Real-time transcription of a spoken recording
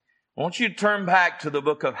I want you to turn back to the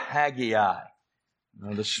book of Haggai.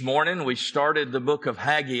 This morning we started the book of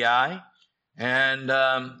Haggai, and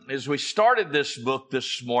as we started this book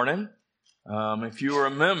this morning, if you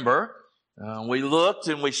remember, we looked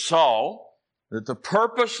and we saw that the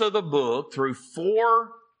purpose of the book, through 4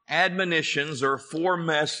 admonitions or 4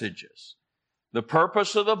 messages, the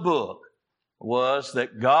purpose of the book was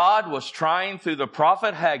that God was trying through the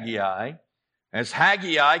prophet Haggai, as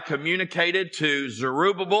Haggai communicated to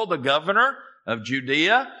Zerubbabel, the governor of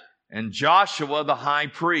Judea, and Joshua, the high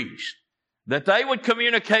priest, that they would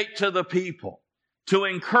communicate to the people to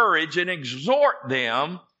encourage and exhort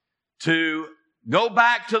them to go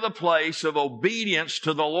back to the place of obedience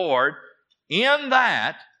to the Lord. In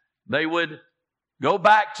that, they would go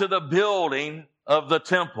back to the building of the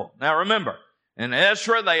temple. Now remember, in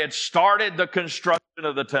Ezra, they had started the construction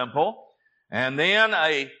of the temple, and then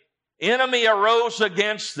an enemy arose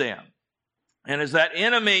against them. And as that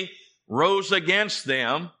enemy rose against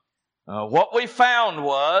them, what we found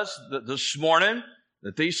was that this morning,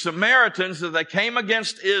 that these Samaritans, that they came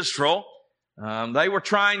against Israel, they were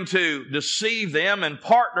trying to deceive them and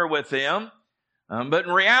partner with them. But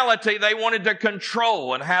in reality, they wanted to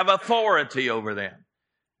control and have authority over them.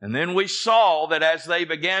 And then we saw that as they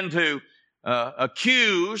began to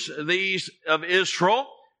accuse these of Israel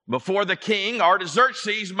before the king,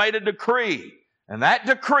 Artaxerxes made a decree. And that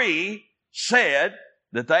decree said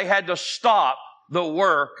that they had to stop the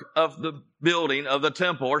work of the building of the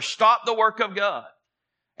temple, or stop the work of God.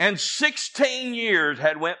 And 16 years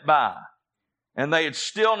had went by, and they had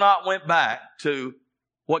still not went back to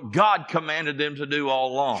what God commanded them to do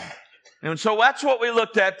all along. And so that's what we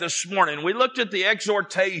looked at this morning. We looked at the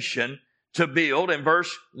exhortation to build in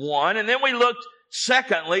verse 1, and then we looked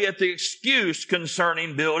secondly at the excuse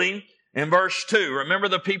concerning building in verse 2. Remember,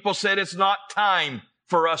 the people said it's not time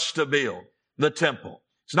for us to build the temple.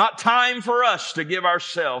 It's not time for us to give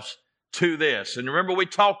ourselves to this. And remember, we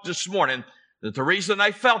talked this morning that the reason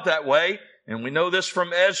they felt that way, and we know this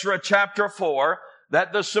from Ezra chapter 4,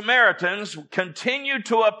 that the Samaritans continued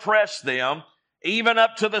to oppress them even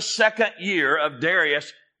up to the 2nd year of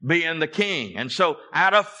Darius being the king. And so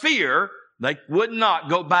out of fear, they would not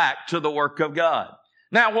go back to the work of God.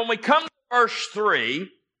 Now, when we come to verse 3,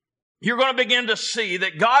 you're going to begin to see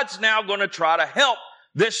that God's now going to try to help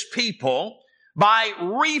this people by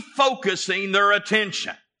refocusing their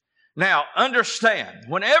attention. Now, understand,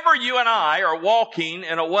 whenever you and I are walking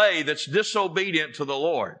in a way that's disobedient to the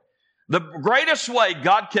Lord, the greatest way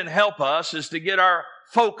God can help us is to get our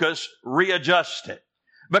focus readjusted.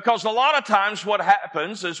 Because a lot of times what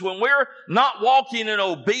happens is when we're not walking in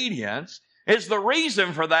obedience, is the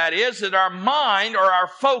reason for that is that our mind or our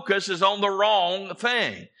focus is on the wrong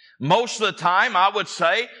thing. Most of the time, I would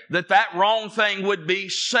say that wrong thing would be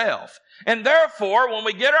self. And therefore, when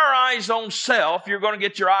we get our eyes on self, you're going to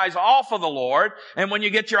get your eyes off of the Lord. And when you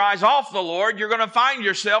get your eyes off the Lord, you're going to find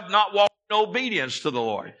yourself not walking in obedience to the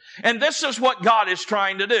Lord. And this is what God is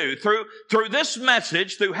trying to do. Through this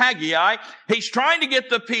message, through Haggai, He's trying to get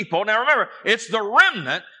the people. Now remember, it's the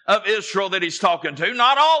remnant of Israel that He's talking to,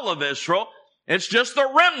 not all of Israel. It's just the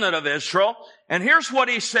remnant of Israel. And here's what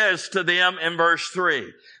He says to them in verse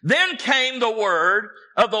 3. Then came the word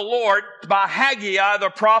of the Lord by Haggai the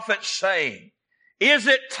prophet, saying, Is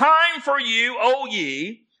it time for you, O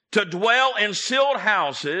ye, to dwell in sealed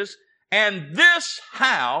houses, and this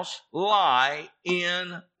house lie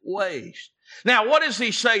in waste? Now, what is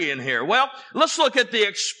he saying here? Well, let's look at the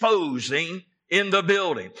exposing in the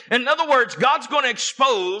building. In other words, God's going to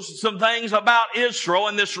expose some things about Israel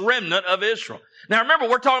and this remnant of Israel. Now remember,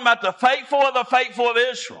 we're talking about the faithful of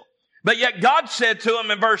Israel. But yet God said to him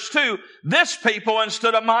in verse 2, this people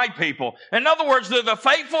instead of my people. In other words, they're the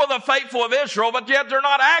faithful of Israel, but yet they're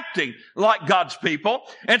not acting like God's people.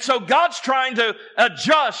 And so God's trying to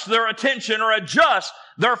adjust their attention or adjust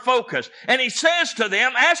their focus. And He says to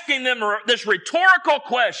them, asking them this rhetorical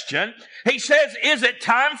question, He says, Is it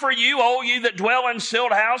time for you, O ye that dwell in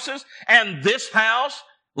sealed houses, and this house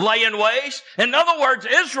laying waste? In other words,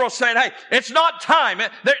 Israel's saying, hey, it's not time.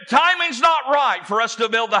 The timing's not right for us to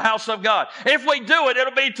build the house of God. If we do it,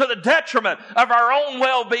 it'll be to the detriment of our own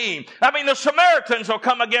well-being. I mean, the Samaritans will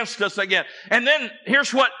come against us again. And then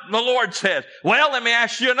here's what the Lord says. Well, let me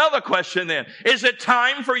ask you another question then. Is it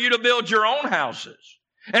time for you to build your own houses?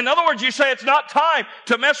 In other words, you say it's not time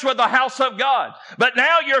to mess with the house of God. But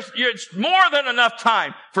now it's more than enough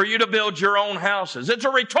time for you to build your own houses. It's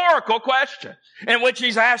a rhetorical question in which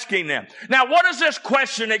He's asking them. Now, what does this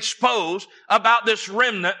question expose about this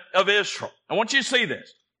remnant of Israel? I want you to see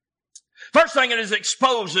this. First thing it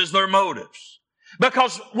exposes their motives.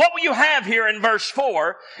 Because what you have here in verse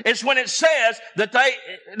 4 is when it says that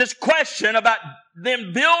this question about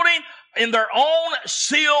them building in their own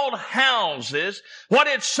sealed houses, what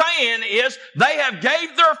it's saying is they have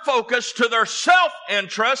gave their focus to their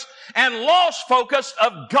self-interest and lost focus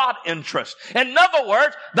of God-interest. In other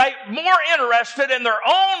words, they're more interested in their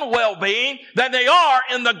own well-being than they are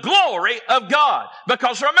in the glory of God.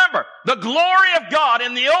 Because remember, the glory of God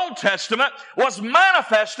in the Old Testament was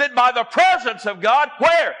manifested by the presence of God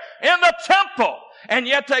where? In the temple. And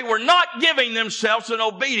yet they were not giving themselves in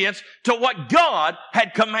obedience to what God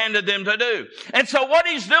had commanded them to do. And so what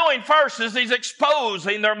he's doing first is he's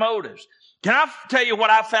exposing their motives. Can I tell you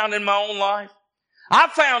what I found in my own life? I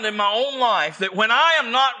found in my own life that when I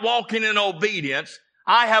am not walking in obedience,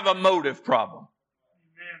 I have a motive problem.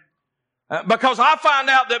 Because I find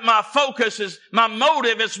out that my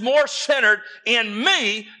motive is more centered in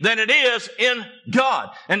me than it is in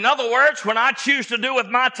God. In other words, when I choose to do with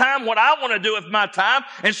my time what I want to do with my time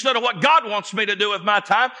instead of what God wants me to do with my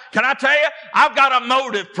time, can I tell you, I've got a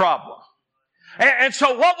motive problem. And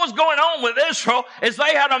so what was going on with Israel is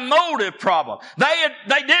they had a motive problem. They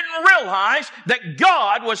didn't realize that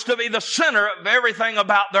God was to be the center of everything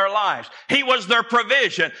about their lives. He was their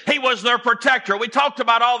provision. He was their protector. We talked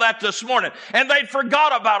about all that this morning. And they'd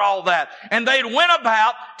forgot about all that. And they'd went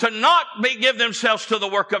about to not give themselves to the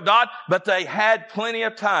work of God, but they had plenty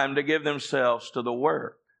of time to give themselves to the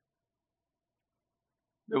work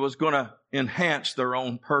that was going to enhance their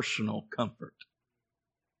own personal comfort.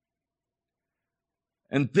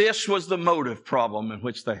 And this was the motive problem in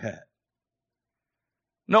which they had.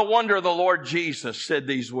 No wonder the Lord Jesus said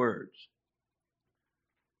these words.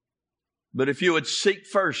 But if you would seek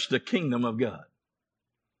first the kingdom of God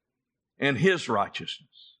and His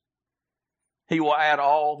righteousness, He will add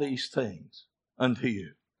all these things unto you.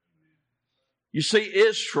 You see,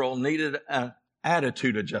 Israel needed an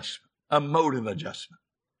attitude adjustment, a motive adjustment.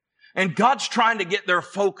 And God's trying to get their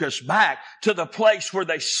focus back to the place where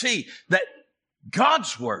they see that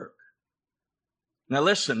God's work. Now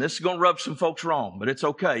listen, this is going to rub some folks wrong, but it's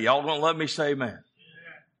okay. Y'all going to let me say amen.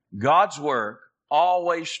 Yeah. God's work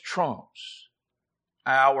always trumps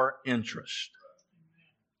our interest.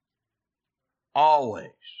 Always.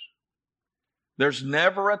 There's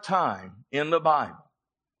never a time in the Bible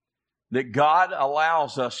that God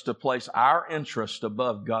allows us to place our interest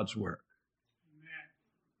above God's work.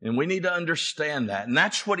 And we need to understand that. And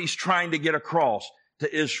that's what He's trying to get across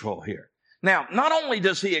to Israel here. Now, not only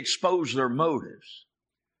does He expose their motives,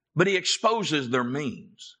 but He exposes their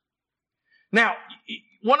means. Now,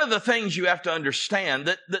 one of the things you have to understand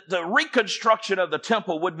that the reconstruction of the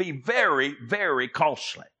temple would be very, very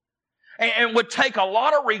costly and would take a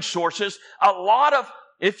lot of resources, a lot of,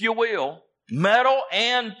 if you will, metal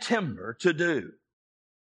and timber to do.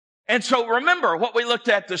 And so remember what we looked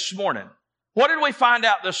at this morning. What did we find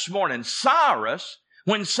out this morning?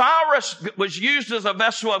 When Cyrus was used as a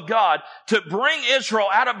vessel of God to bring Israel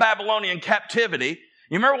out of Babylonian captivity,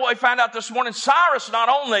 you remember what we found out this morning? Cyrus not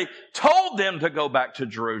only told them to go back to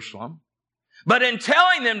Jerusalem, but in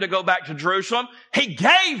telling them to go back to Jerusalem, he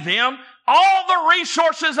gave them all the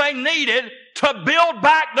resources they needed to build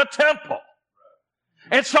back the temple.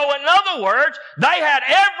 And so in other words, they had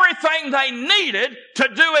everything they needed to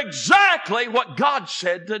do exactly what God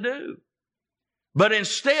said to do. But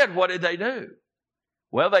instead, what did they do?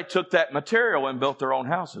 Well, they took that material and built their own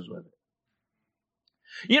houses with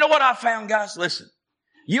it. You know what I found, guys? Listen,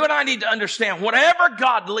 you and I need to understand whatever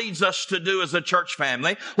God leads us to do as a church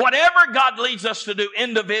family, whatever God leads us to do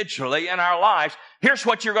individually in our lives, here's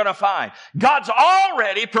what you're going to find. God's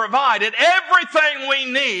already provided everything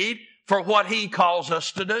we need for what He calls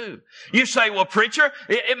us to do. You say, well, preacher,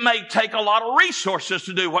 it may take a lot of resources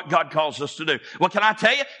to do what God calls us to do. Well, can I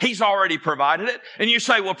tell you? He's already provided it. And you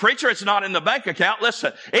say, well, preacher, it's not in the bank account.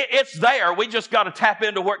 Listen, it's there. We just got to tap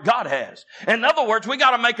into what God has. In other words, we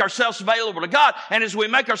got to make ourselves available to God. And as we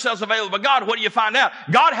make ourselves available to God, what do you find out?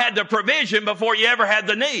 God had the provision before you ever had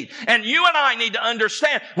the need. And you and I need to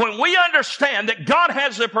understand, when we understand that God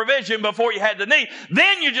has the provision before you had the need,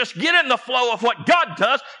 then you just get in the flow of what God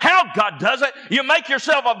does, how God does it. You make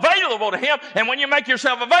yourself available to Him. And when you make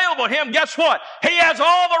yourself available to Him, guess what? He has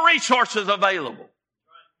all the resources available.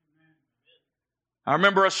 I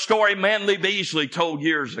remember a story Manly Beasley told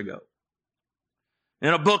years ago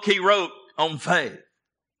in a book he wrote on faith.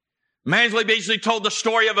 Manly Beasley told the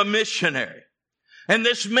story of a missionary. And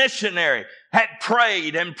this missionary had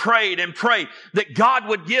prayed and prayed and prayed that God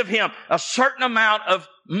would give him a certain amount of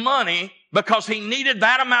money because he needed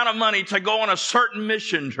that amount of money to go on a certain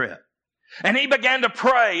mission trip. And he began to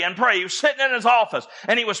pray and pray. He was sitting in his office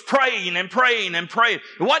and he was praying and praying and praying.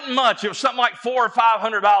 It wasn't much. It was something like $400 or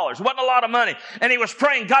 $500. It wasn't a lot of money. And he was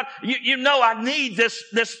praying, God, you know I need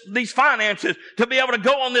these finances to be able to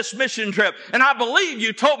go on this mission trip. And I believe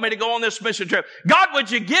you told me to go on this mission trip. God, would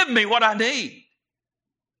you give me what I need?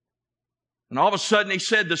 And all of a sudden he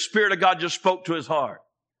said, the Spirit of God just spoke to his heart.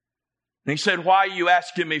 And he said, why are you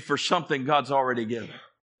asking me for something God's already given?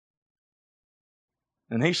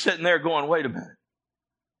 And he's sitting there going, wait a minute.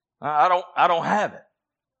 I don't have it.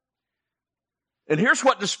 And here's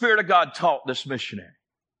what the Spirit of God taught this missionary.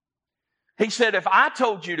 He said, if I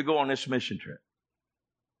told you to go on this mission trip,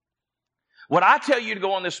 would I tell you to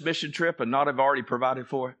go on this mission trip and not have already provided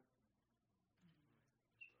for it?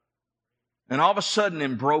 And all of a sudden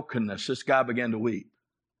in brokenness, this guy began to weep.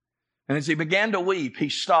 And as he began to weep, he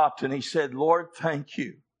stopped and he said, Lord, thank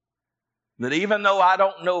you that even though I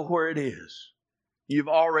don't know where it is, you've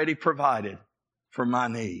already provided for my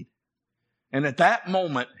need. And at that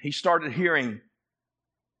moment, he started hearing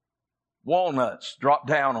walnuts drop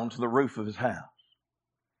down onto the roof of his house.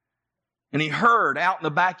 And he heard out in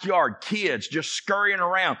the backyard kids just scurrying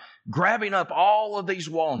around, grabbing up all of these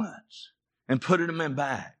walnuts and putting them in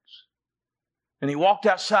bags. And he walked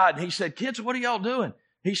outside and he said, kids, what are y'all doing?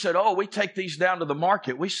 He said, oh, we take these down to the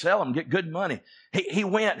market. We sell them, get good money. He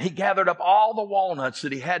gathered up all the walnuts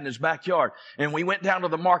that he had in his backyard. And we went down to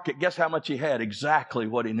the market. Guess how much he had? Exactly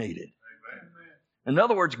what he needed. Amen. In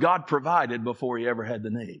other words, God provided before he ever had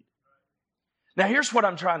the need. Now, here's what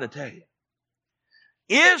I'm trying to tell you.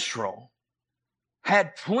 Israel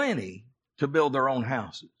had plenty to build their own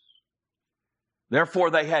houses.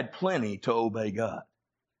 Therefore, they had plenty to obey God.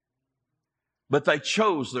 But they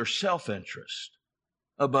chose their self-interest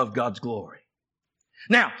above God's glory.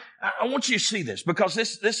 Now, I want you to see this because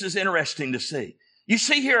this is interesting to see. You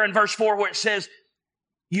see here in verse 4 where it says,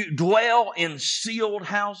 you dwell in sealed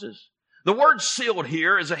houses. The word sealed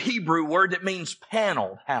here is a Hebrew word that means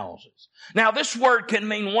paneled houses. Now, this word can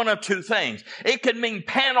mean one of two things. It can mean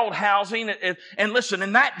paneled housing. And listen,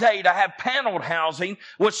 in that day, to have paneled housing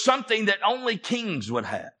was something that only kings would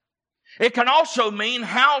have. It can also mean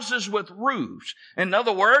houses with roofs. In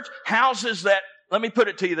other words, houses that, let me put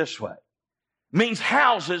it to you this way, means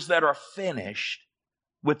houses that are finished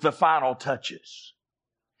with the final touches.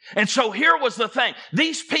 And so here was the thing.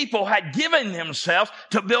 These people had given themselves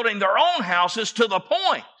to building their own houses to the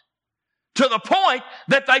point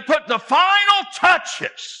that they put the final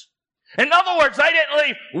touches. In other words, they didn't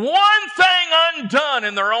leave one thing undone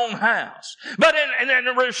in their own house. But in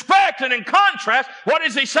respect and in contrast, what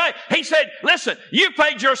does he say? He said, listen, you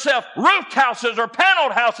paid yourself roofed houses or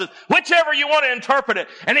paneled houses, whichever you want to interpret it.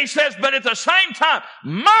 And he says, but at the same time,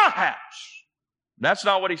 my house. That's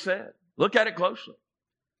not what he said. Look at it closely.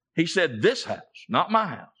 He said, this house, not my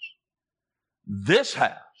house. This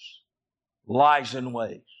house lies in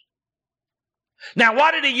waste. Now,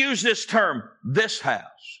 why did he use this term, this house?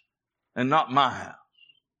 And not my house.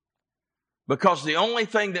 Because the only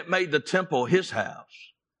thing that made the temple his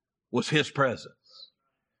house was his presence.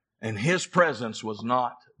 And his presence was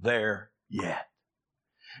not there yet.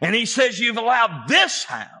 And he says, you've allowed this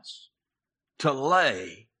house to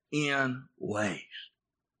lay in waste.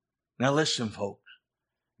 Now listen, folks.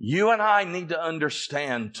 You and I need to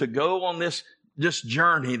understand to go on this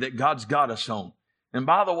journey that God's got us on. And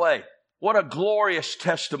by the way, what a glorious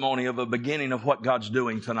testimony of a beginning of what God's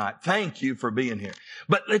doing tonight. Thank you for being here.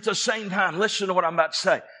 But at the same time, listen to what I'm about to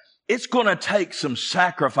say. It's going to take some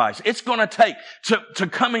sacrifice. It's going to take to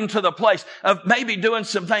coming to the place of maybe doing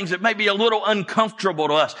some things that may be a little uncomfortable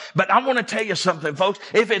to us. But I want to tell you something, folks.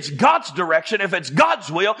 If it's God's direction, if it's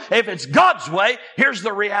God's will, if it's God's way, here's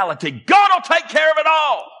the reality. God will take care of it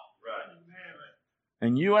all. Right.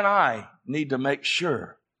 And you and I need to make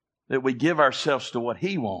sure that we give ourselves to what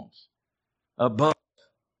He wants above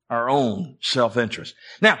our own self-interest.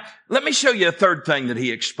 Now, let me show you a third thing that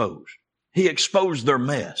He exposed. He exposed their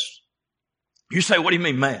mess. You say, what do you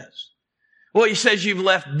mean mess? Well, He says you've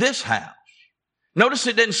left this house. Notice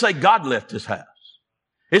it didn't say God left this house.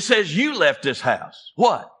 It says you left this house.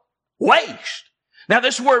 What? Waste. Now,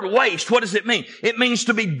 this word waste, what does it mean? It means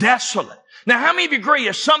to be desolate. Now, how many of you agree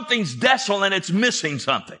if something's desolate, it's missing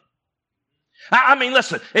something? I mean,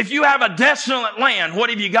 listen, if you have a desolate land, what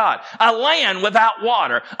have you got? A land without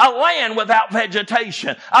water, a land without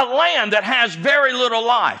vegetation, a land that has very little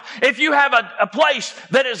life. If you have a place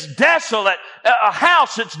that is desolate, a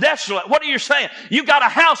house that's desolate, what are you saying? You've got a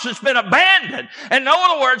house that's been abandoned. In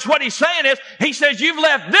other words, what he's saying is, he says, you've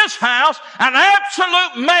left this house an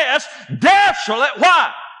absolute mess, desolate.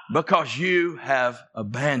 Why? Because you have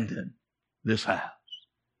abandoned this house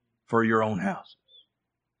for your own house.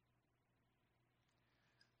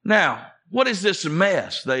 Now, what is this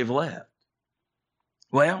mess they've left?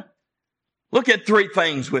 Well, look at three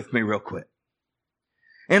things with me real quick.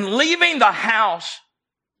 In leaving the house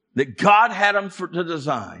that God had them to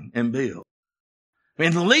design and build,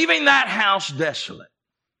 in leaving that house desolate,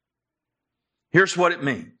 here's what it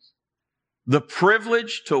means. The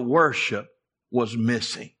privilege to worship was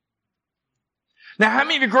missing. Now, how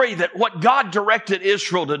many agree that what God directed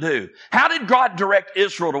Israel to do? How did God direct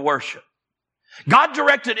Israel to worship? God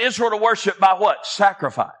directed Israel to worship by what?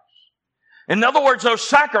 Sacrifice. In other words, those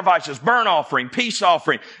sacrifices, burnt offering, peace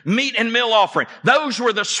offering, meat and meal offering, those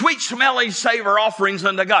were the sweet-smelling savor offerings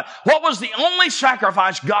unto God. What was the only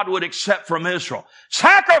sacrifice God would accept from Israel?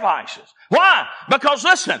 Sacrifices. Why? Because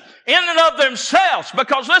listen, in and of themselves,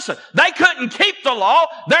 because listen, they couldn't keep the law,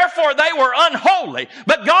 therefore they were unholy.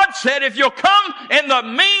 But God said, if you'll come in the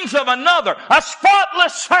means of another, a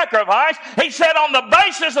spotless sacrifice, He said, on the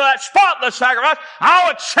basis of that spotless sacrifice,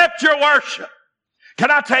 I'll accept your worship. Can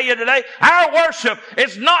I tell you today, our worship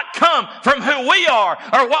is not come from who we are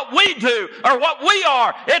or what we do or what we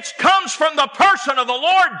are. It comes from the person of the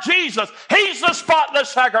Lord Jesus. He's the spotless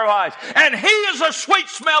sacrifice, and He is a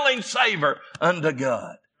sweet-smelling savor unto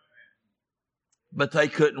God. But they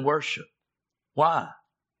couldn't worship. Why?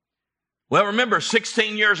 Well, remember,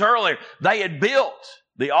 16 years earlier, they had built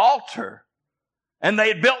the altar and they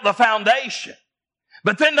had built the foundation.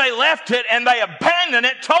 But then they left it and they abandoned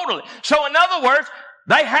it totally. So in other words,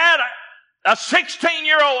 they had a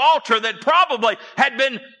 16-year-old altar that probably had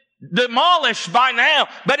been demolished by now.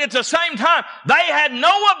 But at the same time, they had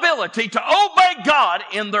no ability to obey God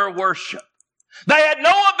in their worship. They had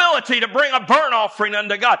no ability to bring a burnt offering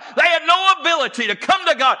unto God. They had no ability to come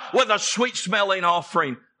to God with a sweet-smelling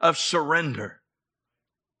offering of surrender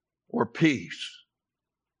or peace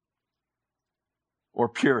or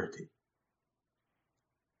purity.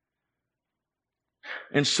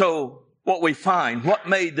 And so what we find, what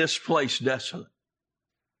made this place desolate,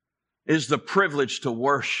 is the privilege to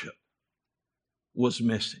worship was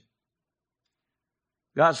missing.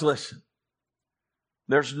 Guys, listen.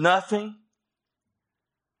 There's nothing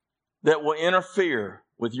that will interfere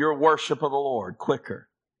with your worship of the Lord quicker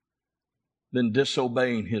than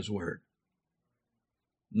disobeying His word.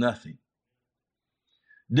 Nothing.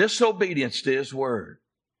 Disobedience to His word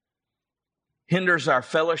hinders our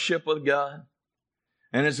fellowship with God.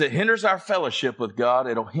 And as it hinders our fellowship with God,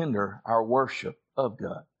 it'll hinder our worship of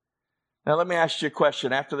God. Now let me ask you a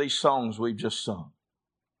question after these songs we've just sung.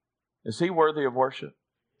 Is He worthy of worship?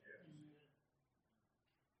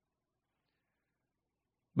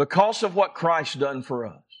 Because of what Christ done for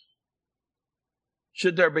us,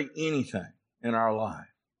 should there be anything in our life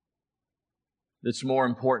that's more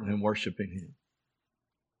important than worshiping Him?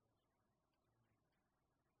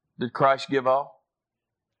 Did Christ give all?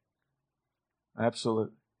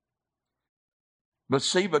 Absolutely. But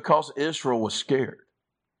see, because Israel was scared,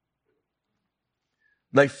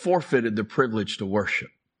 they forfeited the privilege to worship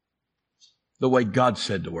the way God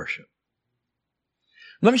said to worship.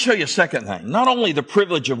 Let me show you a second thing. Not only the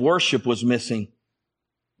privilege of worship was missing,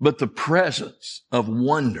 but the presence of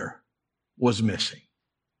wonder was missing.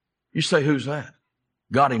 You say, who's that?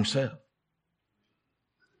 God Himself.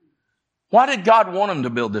 Why did God want them to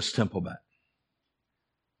build this temple back?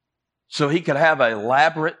 So He could have an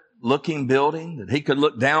elaborate looking building that He could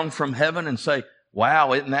look down from heaven and say,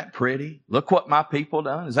 wow, isn't that pretty? Look what my people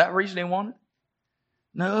done. Is that the reason He wanted?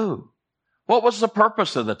 No. What was the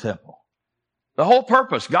purpose of the temple? The whole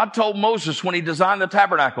purpose. God told Moses when He designed the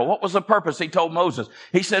tabernacle. What was the purpose He told Moses?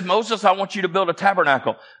 He said, Moses, I want you to build a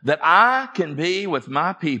tabernacle that I can be with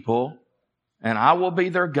my people, and I will be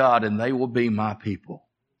their God and they will be my people.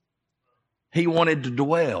 He wanted to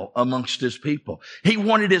dwell amongst His people. He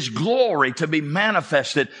wanted His glory to be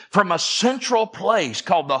manifested from a central place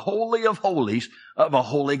called the Holy of Holies of a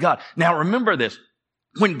holy God. Now remember this.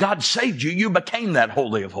 When God saved you, you became that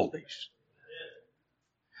Holy of Holies.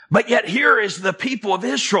 But yet here is the people of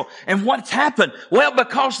Israel. And what's happened? Well,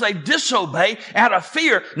 because they disobey out of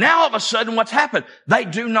fear, now all of a sudden what's happened? They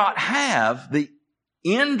do not have the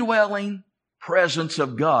indwelling presence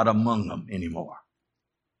of God among them anymore.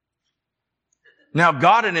 Now,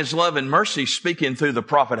 God in His love and mercy speaking through the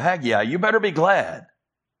prophet Haggai, you better be glad.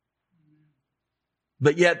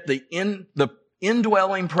 But yet the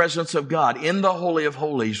indwelling presence of God in the Holy of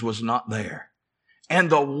Holies was not there. And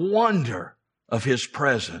the wonder of His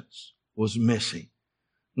presence was missing.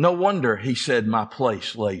 No wonder He said, my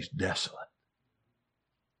place lays desolate.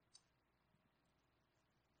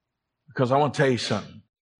 Because I want to tell you something.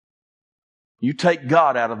 You take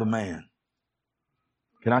God out of the man.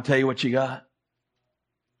 Can I tell you what you got?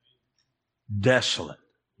 Desolate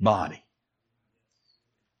body.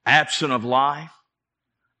 absent of life,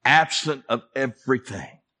 absent of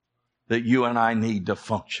everything that you and I need to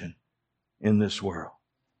function in this world.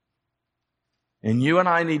 And you and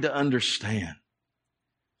I need to understand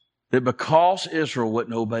that because Israel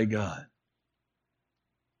wouldn't obey God,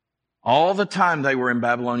 all the time they were in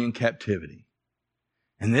Babylonian captivity,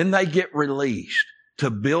 and then they get released to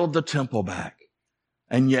build the temple back,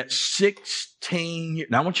 and yet 16 years,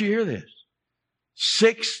 now I want you to hear this,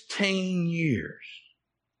 16 years,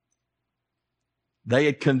 they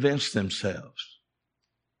had convinced themselves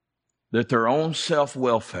that their own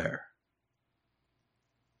self-welfare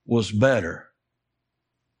was better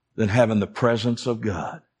than having the presence of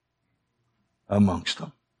God amongst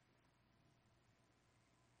them.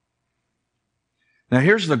 Now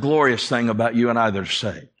here's the glorious thing about you and I that are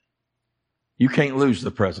saved. You can't lose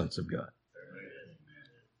the presence of God.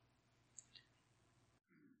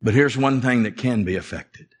 But here's one thing that can be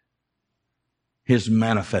affected. His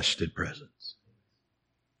manifested presence.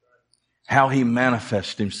 How He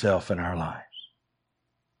manifests Himself in our lives.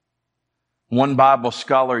 One Bible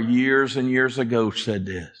scholar years and years ago said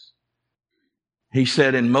this. He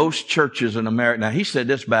said in most churches in America, now he said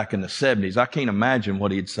this back in the 70s. I can't imagine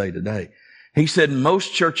what he'd say today. He said in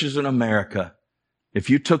most churches in America, if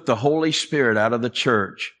you took the Holy Spirit out of the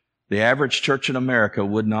church, the average church in America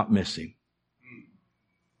would not miss Him.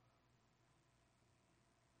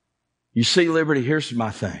 You see, Liberty, here's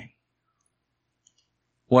my thing.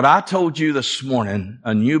 What I told you this morning,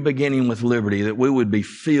 a new beginning with Liberty, that we would be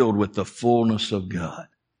filled with the fullness of God.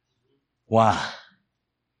 Why?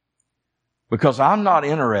 Because I'm not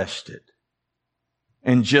interested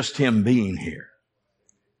in just Him being here.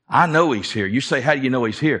 I know He's here. You say, how do you know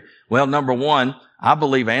He's here? Well, number one, I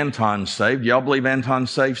believe Anton's saved. Y'all believe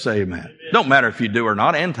Anton's saved? Say amen. Amen. Don't matter if you do or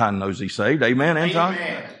not. Anton knows he's saved. Amen, Anton?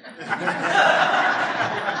 Amen.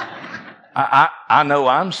 I know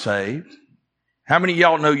I'm saved. How many of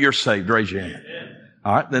y'all know you're saved? Raise your hand.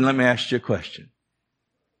 All right, then let me ask you a question.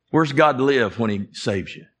 Where's God live when He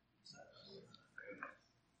saves you?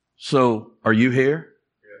 So, are you here?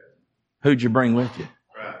 Who'd you bring with you?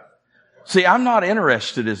 See, I'm not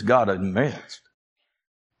interested as God in the midst.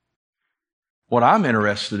 What I'm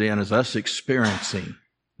interested in is us experiencing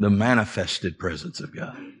the manifested presence of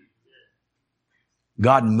God.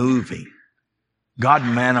 God moving. God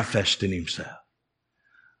manifesting Himself.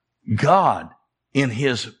 God in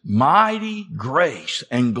His mighty grace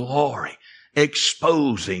and glory,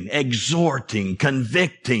 exposing, exhorting,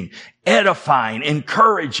 convicting, edifying,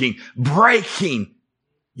 encouraging, breaking.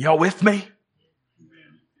 Y'all with me?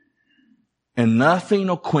 And nothing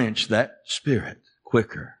will quench that spirit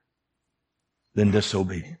quicker than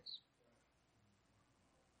disobedience.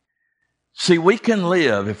 See, we can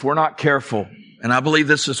live, if we're not careful, and I believe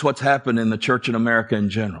this is what's happened in the church in America in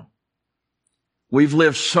general. We've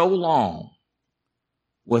lived so long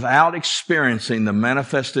without experiencing the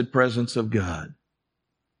manifested presence of God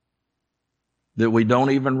that we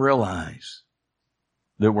don't even realize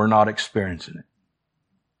that we're not experiencing it.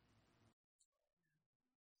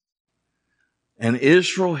 And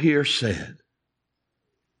Israel here said,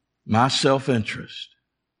 my self-interest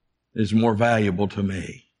is more valuable to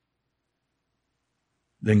me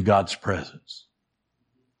than God's presence.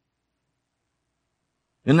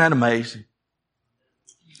 Isn't that amazing?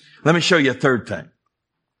 Let me show you a third thing.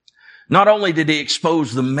 Not only did He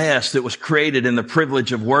expose the mess that was created in the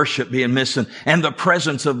privilege of worship being missing and the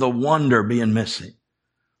presence of the wonder being missing,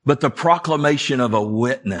 but the proclamation of a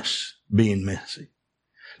witness being missing.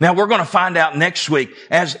 Now we're going to find out next week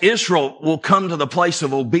as Israel will come to the place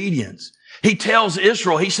of obedience. He tells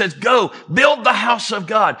Israel, He says, go build the house of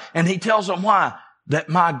God. And He tells them why? That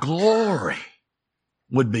my glory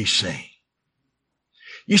would be seen.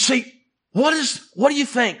 You see, what do you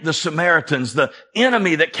think the Samaritans, the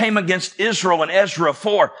enemy that came against Israel in Ezra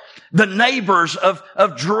 4, the neighbors of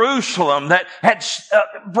Jerusalem that had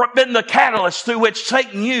been the catalyst through which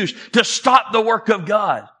Satan used to stop the work of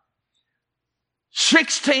God?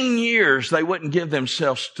 16 years they wouldn't give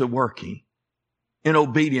themselves to working in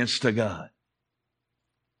obedience to God.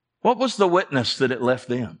 What was the witness that it left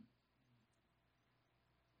them?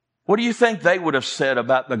 What do you think they would have said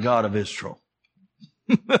about the God of Israel?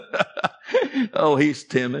 Oh, He's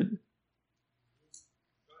timid.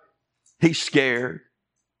 He's scared.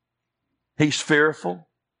 He's fearful.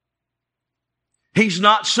 He's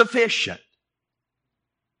not sufficient.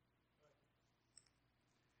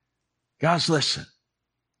 Guys, listen.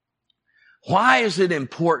 Why is it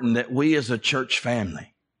important that we as a church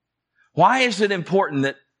family, why is it important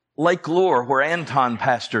that Lake Lure, where Anton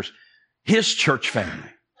pastors, his church family,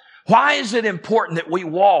 why is it important that we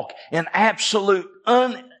walk in absolute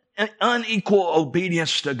unequal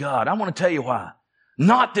obedience to God. I want to tell you why.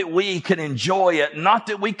 Not that we can enjoy it, not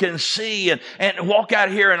that we can see and walk out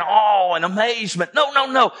here in awe and amazement.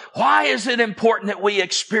 No. Why is it important that we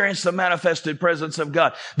experience the manifested presence of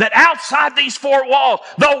God? That outside these four walls,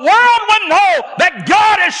 the world would know that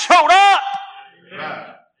God has showed up.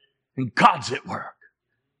 Amen. And God's at work.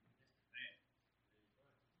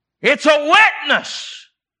 It's a witness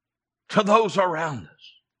to those around us.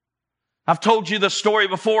 I've told you the story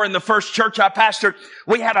before. In the first church I pastored,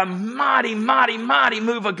 we had a mighty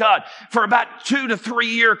move of God for about 2 to 3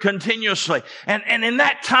 years continuously. And in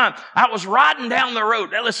that time, I was riding down the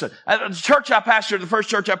road. Now listen, the church I pastored, the first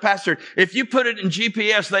church I pastored, if you put it in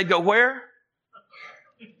GPS, they'd go, where?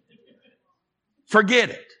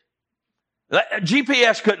 Forget it.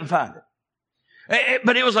 GPS couldn't find it.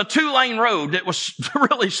 But it was a 2-lane road that was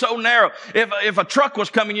really so narrow. If a truck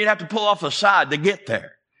was coming, you'd have to pull off the side to get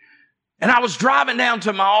there. And I was driving down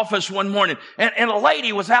to my office one morning, and a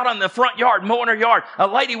lady was out on the front yard, mowing her yard. A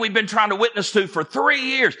lady we've been trying to witness to for 3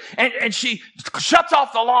 years. And she shuts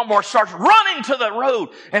off the lawnmower, starts running to the road,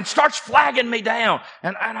 and starts flagging me down.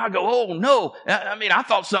 And I go, oh no. I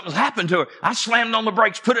thought something's happened to her. I slammed on the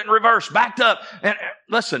brakes, put it in reverse, backed up. And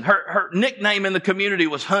listen, her nickname in the community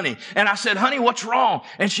was Honey. And I said, honey, what's wrong?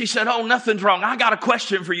 And she said, oh, nothing's wrong. I got a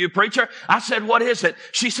question for you, preacher. I said, what is it?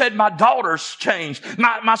 She said, my daughter's changed.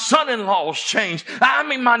 My son-in-law's changed.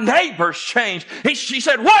 My neighbor's changed. She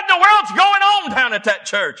said, what in the world's going on down at that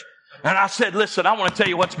church? And I said, listen, I want to tell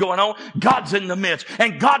you what's going on. God's in the midst,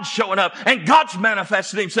 and God's showing up, and God's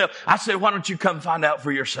manifesting himself. I said, why don't you come find out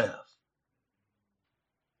for yourself?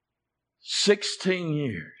 16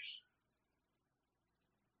 years.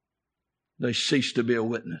 They ceased to be a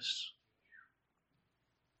witness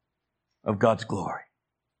of God's glory.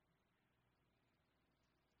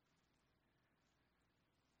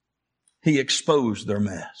 He exposed their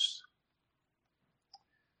mess.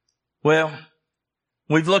 Well,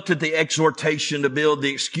 we've looked at the exhortation to build,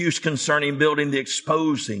 the excuse concerning building, the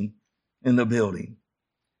exposing in the building.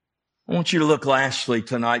 I want you to look lastly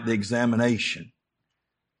tonight, the examination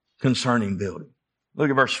concerning building. Look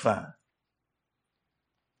at verse 5.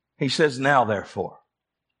 He says, now therefore.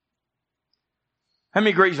 How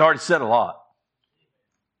many agrees? Already said a lot.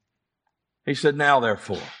 He said, now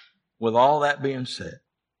therefore. With all that being said,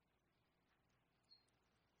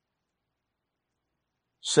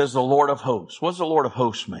 says the Lord of hosts. What does the Lord of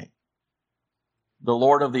hosts mean? The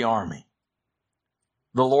Lord of the army.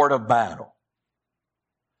 The Lord of battle.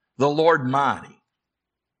 The Lord mighty.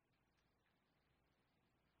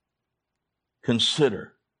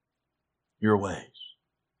 Consider your ways.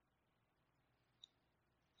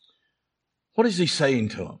 What is he saying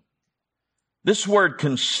to them? This word,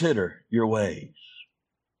 consider your ways.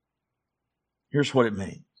 Here's what it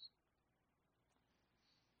means.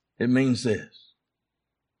 It means this.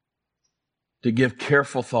 To give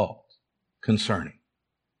careful thought concerning.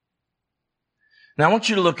 Now I want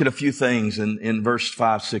you to look at a few things in verse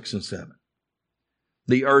 5, 6, and 7.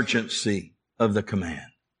 The urgency of the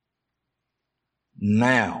command.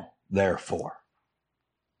 Now, therefore.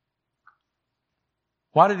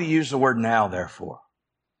 Why did he use the word now, therefore?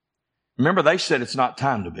 Remember, they said it's not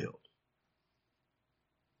time to build.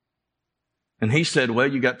 And he said, well,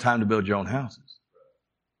 you got time to build your own houses.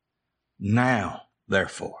 Now,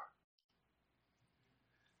 therefore.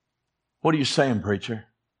 What are you saying, preacher?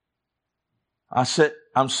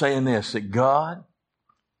 I'm saying this, that God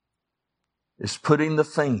is putting the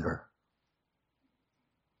finger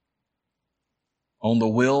on the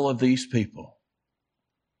will of these people.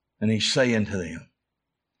 And he's saying to them,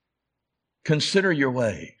 consider your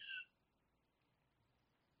ways.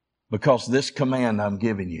 Because this command I'm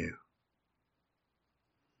giving you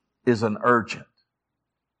is an urgent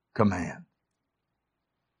command.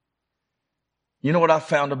 You know what I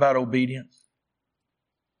found about obedience?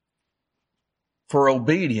 For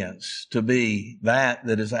obedience to be that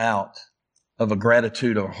is out of a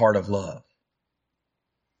gratitude or a heart of love,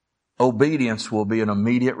 obedience will be an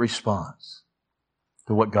immediate response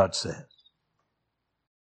to what God says.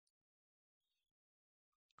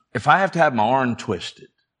 If I have to have my arm twisted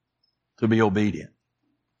to be obedient,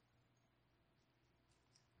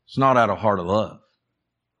 it's not out of heart of love.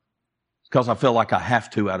 It's because I feel like I have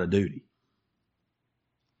to out of duty.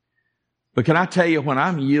 But can I tell you, when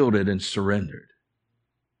I'm yielded and surrendered,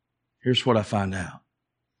 here's what I find out.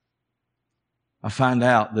 I find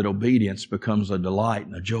out that obedience becomes a delight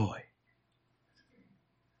and a joy.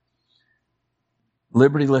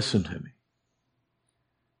 Liberty, listen to me.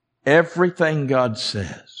 Everything God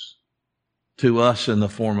says to us in the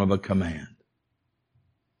form of a command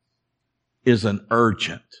is an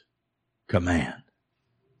urgent command.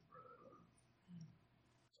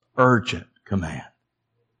 urgent command.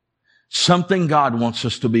 Something God wants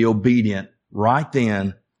us to be obedient right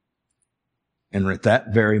then and at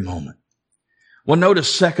that very moment. Well,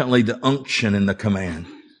 notice secondly, the unction in the command.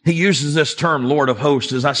 He uses this term, Lord of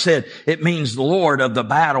hosts. As I said, it means Lord of the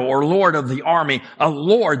battle or Lord of the army, a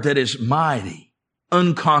Lord that is mighty,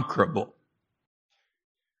 unconquerable.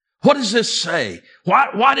 What does this say?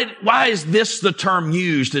 Why is this the term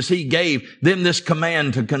used as he gave them this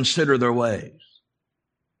command to consider their ways?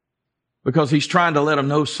 Because he's trying to let them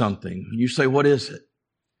know something. You say, what is it?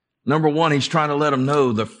 Number one, he's trying to let them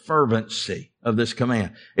know the fervency of this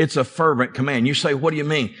command. It's a fervent command. You say, what do you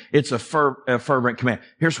mean? It's a fervent command.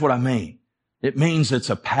 Here's what I mean. It means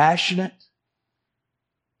it's a passionate,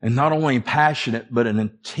 and not only passionate, but an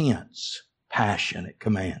intense, passionate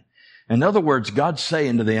command. In other words, God's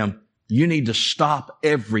saying to them, you need to stop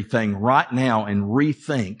everything right now and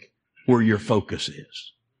rethink where your focus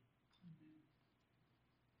is.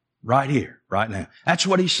 Right here, right now. That's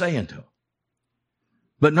what he's saying to them.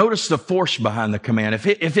 But notice the force behind the command.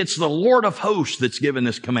 If it's the Lord of hosts that's given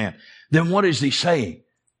this command, then what is he saying?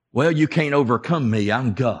 Well, you can't overcome me.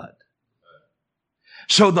 I'm God.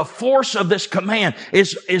 So the force of this command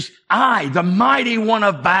is I, the mighty one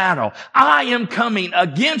of battle. I am coming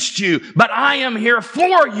against you, but I am here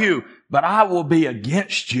for you. But I will be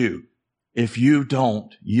against you if you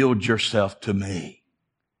don't yield yourself to me.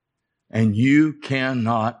 And you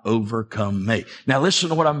cannot overcome me. Now listen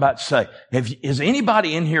to what I'm about to say. Has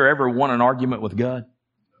anybody in here ever won an argument with God?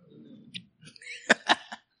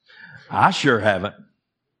 I sure haven't.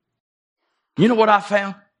 You know what I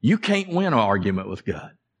found? You can't win an argument with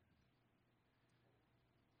God.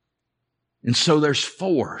 And so there's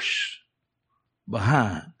force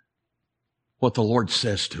behind what the Lord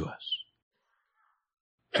says to us.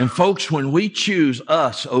 And folks, when we choose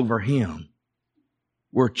us over Him,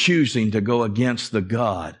 we're choosing to go against the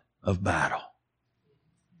God of battle.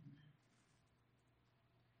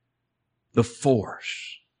 The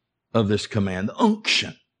force of this command, the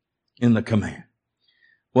unction in the command.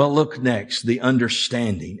 Well, look next, the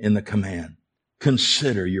understanding in the command.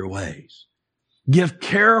 Consider your ways. Give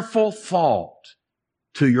careful thought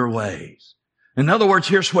to your ways. In other words,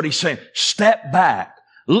 here's what he's saying. Step back.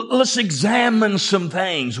 Let's examine some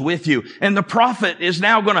things with you. And the prophet is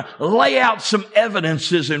now going to lay out some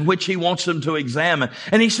evidences in which he wants them to examine.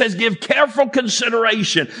 And he says, give careful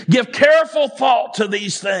consideration. Give careful thought to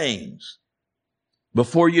these things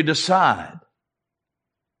before you decide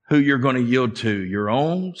who you're going to yield to, your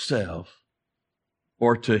own self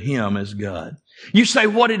or to Him as God. You say,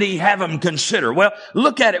 what did he have them consider? Well,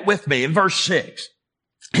 look at it with me in verse 6.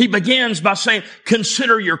 He begins by saying,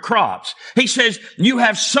 consider your crops. He says, you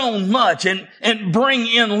have sown much and bring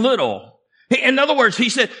in little. In other words, he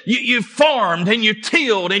said, you farmed and you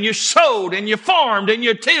tilled and you sowed and you farmed and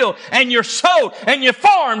you tilled and you sowed and you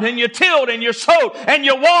farmed and you tilled and you sowed and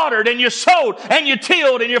you watered and you sowed and you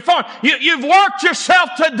tilled and you farmed. You've worked yourself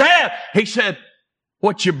to death. He said,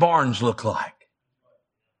 what's your barns look like?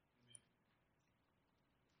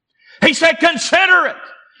 He said, consider it.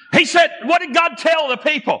 He said, what did God tell the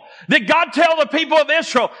people? Did God tell the people of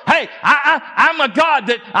Israel, hey, I'm a God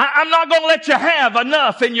that I'm not going to let you have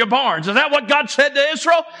enough in your barns? Is that what God said to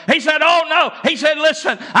Israel? He said, oh no. He said,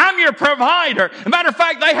 listen, I'm your provider. As a matter of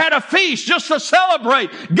fact, they had a feast just to celebrate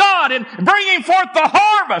God and bringing forth the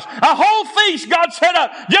harvest. A whole feast God set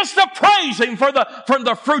up just to praise Him for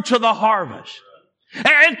the fruits of the harvest.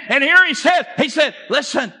 And here he said,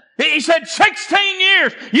 listen, he said, 16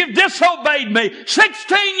 years you've disobeyed me.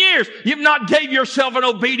 16 years you've not gave yourself in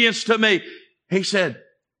obedience to me. He said,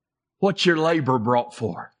 what's your labor brought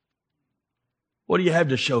for? What do you have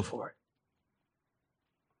to show for it?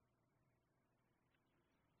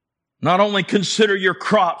 Not only consider your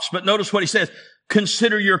crops, but notice what he says,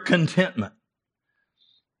 consider your contentment.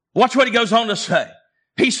 Watch what he goes on to say.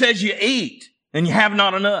 He says you eat and you have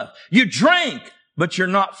not enough. You drink, but you're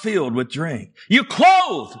not filled with drink. You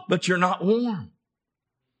clothe, but you're not warm.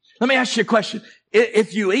 Let me ask you a question.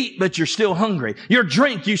 If you eat, but you're still hungry, you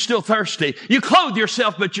drink, you're still thirsty, you clothe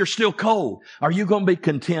yourself, but you're still cold, are you going to be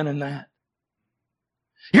content in that?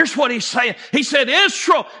 Here's what he's saying. He said,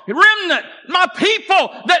 Israel, remnant, my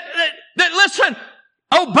people that listen,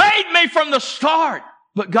 obeyed me from the start,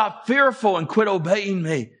 but got fearful and quit obeying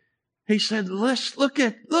me. He said, let's look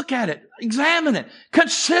at it, examine it,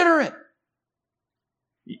 consider it.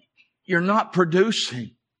 You're not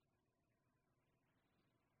producing.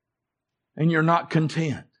 And you're not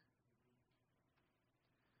content.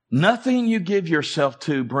 Nothing you give yourself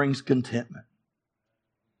to brings contentment.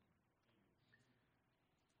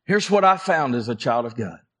 Here's what I found as a child of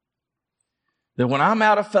God. that when I'm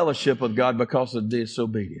out of fellowship with God because of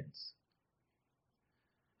disobedience,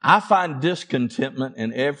 I find discontentment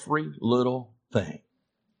in every little thing.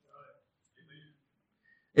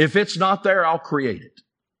 If it's not there, I'll create it.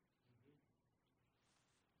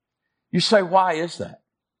 You say, why is that?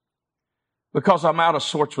 Because I'm out of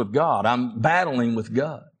sorts with God. I'm battling with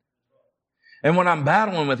God. And when I'm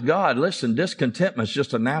battling with God, listen, discontentment is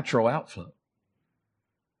just a natural outflow.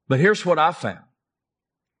 But here's what I found.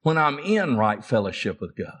 When I'm in right fellowship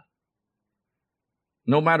with God,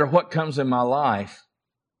 no matter what comes in my life,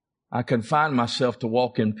 I can find myself to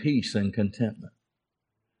walk in peace and contentment.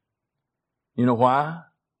 You know why?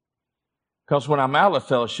 Because when I'm out of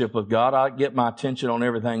fellowship with God, I get my attention on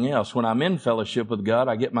everything else. When I'm in fellowship with God,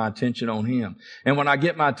 I get my attention on Him. And when I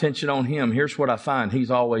get my attention on Him, here's what I find.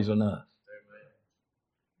 He's always enough.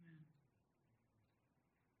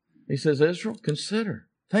 He says, Israel, consider.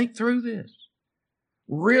 Think through this.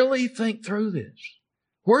 Really think through this.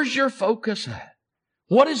 Where's your focus at?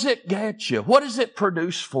 What does it get you? What does it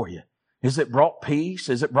produce for you? Is it brought peace?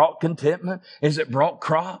 Is it brought contentment? Is it brought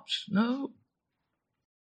crops? No.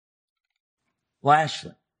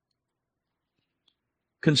 Lastly,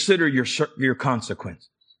 consider your consequences.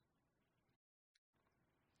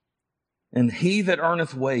 And he that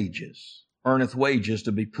earneth wages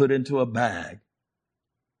to be put into a bag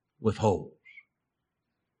with holes.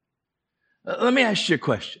 Let me ask you a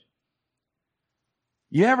question.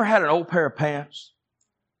 You ever had an old pair of pants?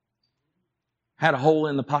 Had a hole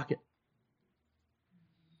in the pocket?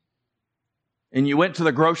 And you went to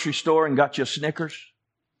the grocery store and got you a Snickers?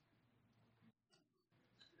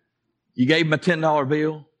 You gave them a $10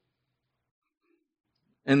 bill,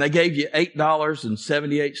 and they gave you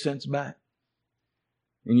 $8.78 back.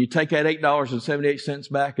 And you take that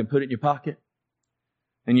 $8.78 back and put it in your pocket,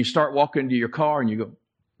 and you start walking to your car and you go,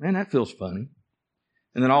 man, that feels funny.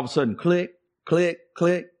 And then all of a sudden, click, click,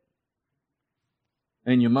 click,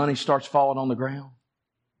 and your money starts falling on the ground.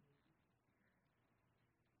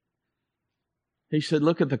 He said,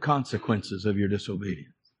 look at the consequences of your disobedience.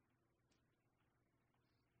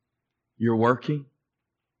 You're working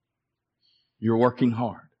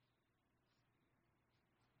hard.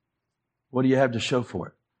 What do you have to show for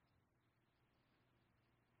it?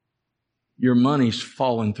 Your money's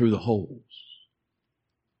falling through the holes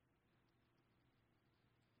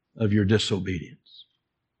of your disobedience.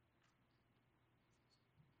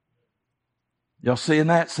 Y'all seeing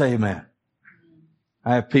that? Say amen.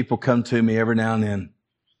 I have people come to me every now and then,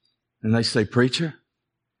 and they say, preacher,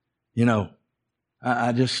 you know,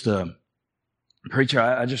 Preacher,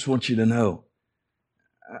 I just want you to know,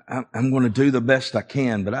 I'm going to do the best I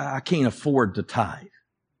can, but I can't afford to tithe.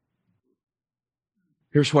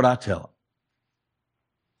 Here's what I tell them.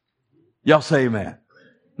 Y'all say amen.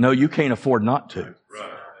 No, you can't afford not to.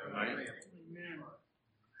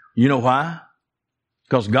 You know why?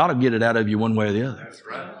 Because God will get it out of you one way or the other. That's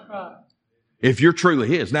right. If you're truly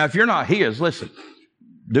His. Now, if you're not His, listen,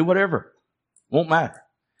 do whatever. Won't matter.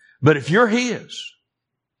 But if you're His,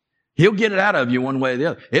 He'll get it out of you one way or the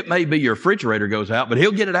other. It may be your refrigerator goes out, but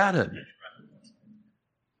He'll get it out of you.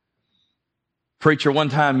 Preacher, one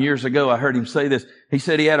time years ago, I heard him say this. He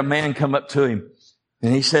said he had a man come up to him,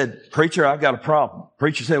 and he said, preacher, I've got a problem.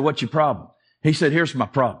 Preacher said, what's your problem? He said, here's my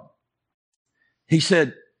problem. He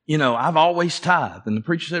said, you know, I've always tithed. And the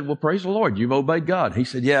preacher said, well, praise the Lord, you've obeyed God. He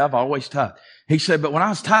said, yeah, I've always tithed. He said, but when I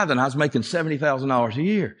was tithing, I was making $70,000 a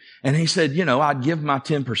year. And he said, you know, I'd give my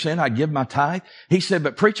 10%, I'd give my tithe. He said,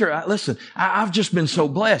 but preacher, listen, I've just been so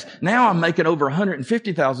blessed. Now I'm making over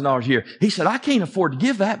 $150,000 a year. He said, I can't afford to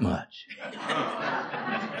give that much.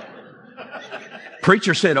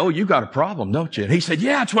 Preacher said, oh, you got a problem, don't you? And he said,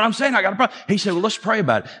 yeah, that's what I'm saying. I got a problem. He said, well, let's pray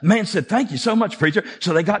about it. Man said, thank you so much, preacher.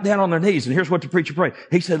 So they got down on their knees, and here's what the preacher prayed.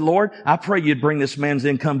 He said, Lord, I pray you'd bring this man's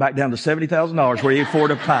income back down to $70,000 where he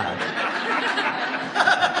afford a tithe.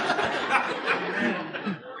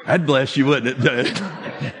 That'd bless you, wouldn't it?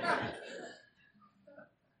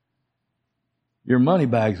 Your money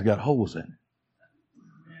bag's got holes in it.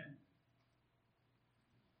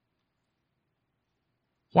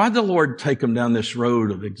 Why'd the Lord take them down this road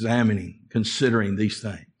of examining, considering these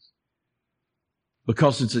things?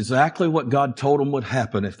 Because it's exactly what God told them would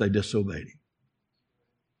happen if they disobeyed Him.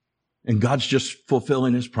 And God's just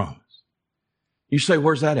fulfilling His promise. You say,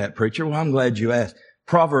 where's that at, preacher? Well, I'm glad you asked.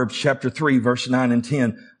 Proverbs chapter 3, verse 9 and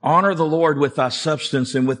 10. Honor the Lord with thy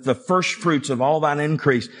substance and with the first fruits of all thine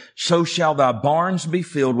increase. So shall thy barns be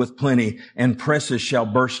filled with plenty, and presses shall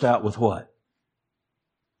burst out with what?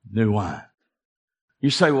 New wine. You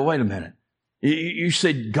say, well, wait a minute. You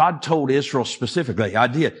said God told Israel specifically. I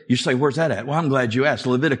did. You say, where's that at? Well, I'm glad you asked.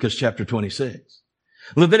 Leviticus chapter 26.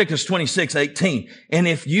 Leviticus 26:18. And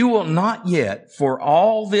if you will not yet for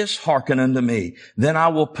all this hearken unto me, then I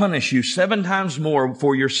will punish you 7 times more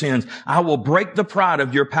for your sins. I will break the pride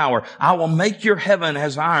of your power. I will make your heaven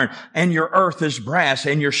as iron and your earth as brass,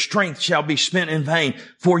 and your strength shall be spent in vain.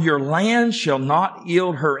 For your land shall not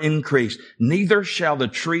yield her increase, neither shall the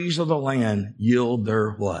trees of the land yield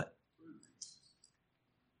their what?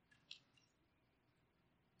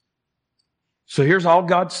 So here's all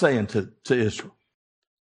God's saying to Israel.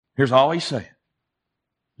 Here's all He's saying.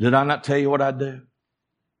 Did I not tell you what I'd do?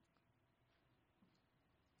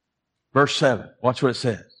 Verse 7. Watch what it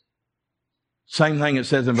says. Same thing it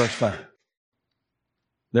says in verse 5.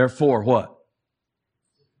 Therefore, what?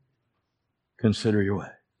 Consider your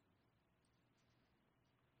way.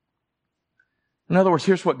 In other words,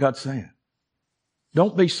 here's what God's saying.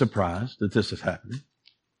 Don't be surprised that this is happening.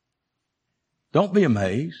 Don't be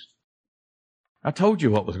amazed. I told you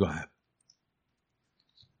what was going to happen.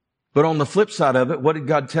 But on the flip side of it, what did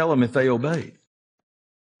God tell them if they obeyed?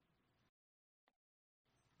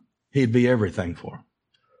 He'd be everything for them.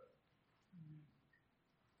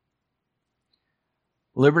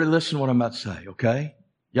 Liberty, listen to what I'm about to say, okay?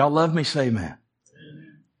 Y'all love me? Say amen.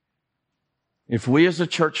 If we as a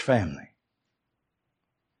church family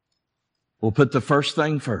will put the first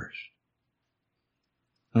thing first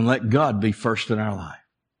and let God be first in our life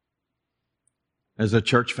as a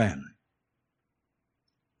church family,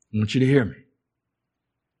 I want you to hear me.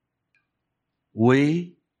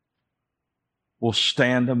 We will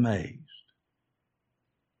stand amazed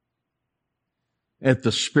at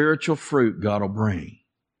the spiritual fruit God will bring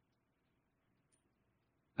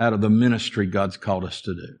out of the ministry God's called us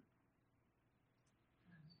to do.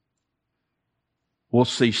 We'll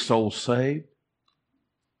see souls saved.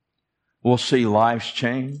 We'll see lives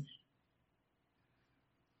changed.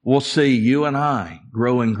 We'll see you and I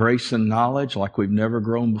grow in grace and knowledge like we've never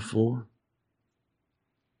grown before.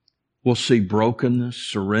 We'll see brokenness,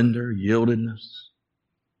 surrender, yieldedness.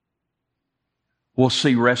 We'll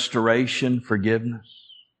see restoration, forgiveness.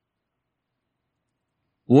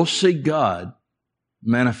 We'll see God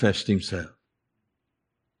manifest Himself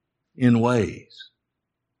in ways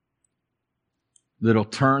that'll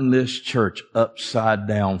turn this church upside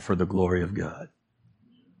down for the glory of God.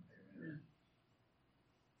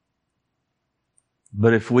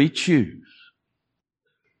 But if we choose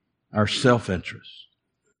our self-interest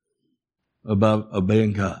above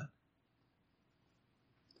obeying God,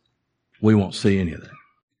 we won't see any of that.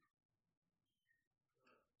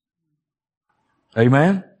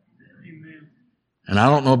 Amen? Amen. And I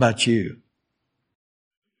don't know about you,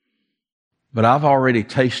 but I've already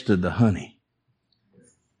tasted the honey.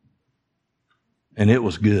 And it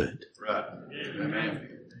was good. Right. Amen.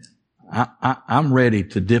 I'm ready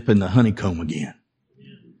to dip in the honeycomb again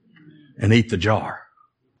and eat the jar.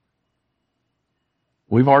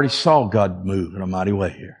 We've already saw God move in a mighty way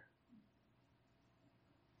here.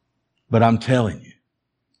 But I'm telling you,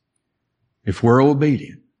 if we're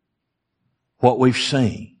obedient, what we've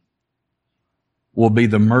seen will be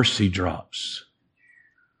the mercy drops.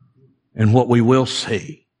 And what we will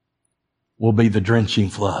see will be the drenching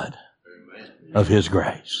flood of His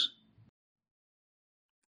grace.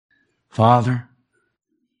 Father,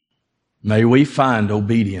 may we find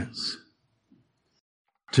obedience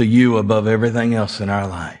to You above everything else in our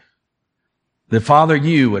life. That, Father,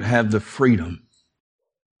 You would have the freedom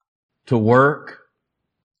to work,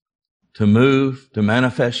 to move, to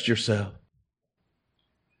manifest Yourself,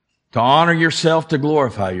 to honor Yourself, to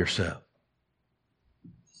glorify Yourself.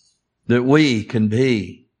 That we can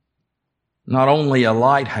be not only a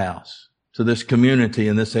lighthouse to this community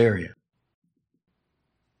in this area,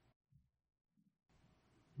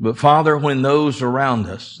 but Father, when those around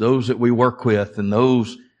us, those that we work with and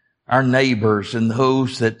those, our neighbors and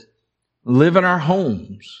those that live in our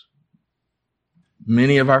homes,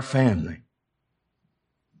 many of our family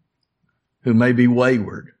who may be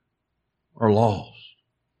wayward or lost,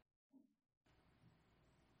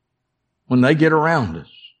 when they get around us,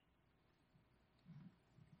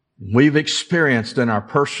 we've experienced in our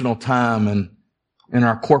personal time and in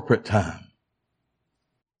our corporate time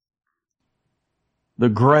the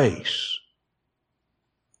grace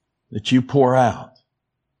that You pour out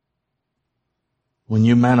when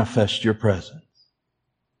You manifest Your presence.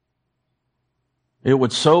 It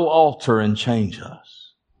would so alter and change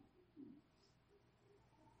us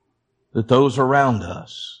that those around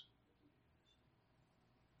us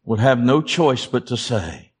would have no choice but to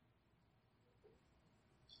say,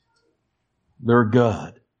 their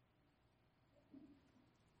God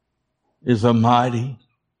is a mighty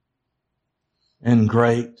and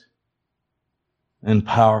great and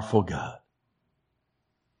powerful God.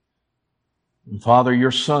 And Father,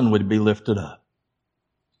 your Son would be lifted up.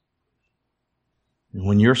 And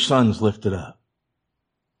when your Son's lifted up,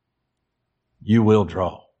 you will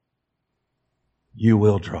draw. You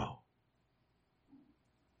will draw.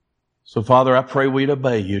 So Father, I pray we'd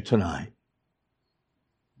obey you tonight.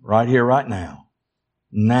 Right here, right now.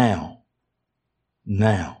 Now,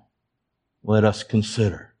 let us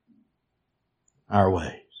consider our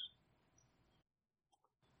ways.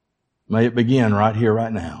 May it begin right here,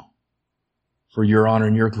 right now, for your honor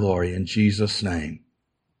and your glory in Jesus' name.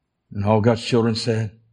 And all God's children said,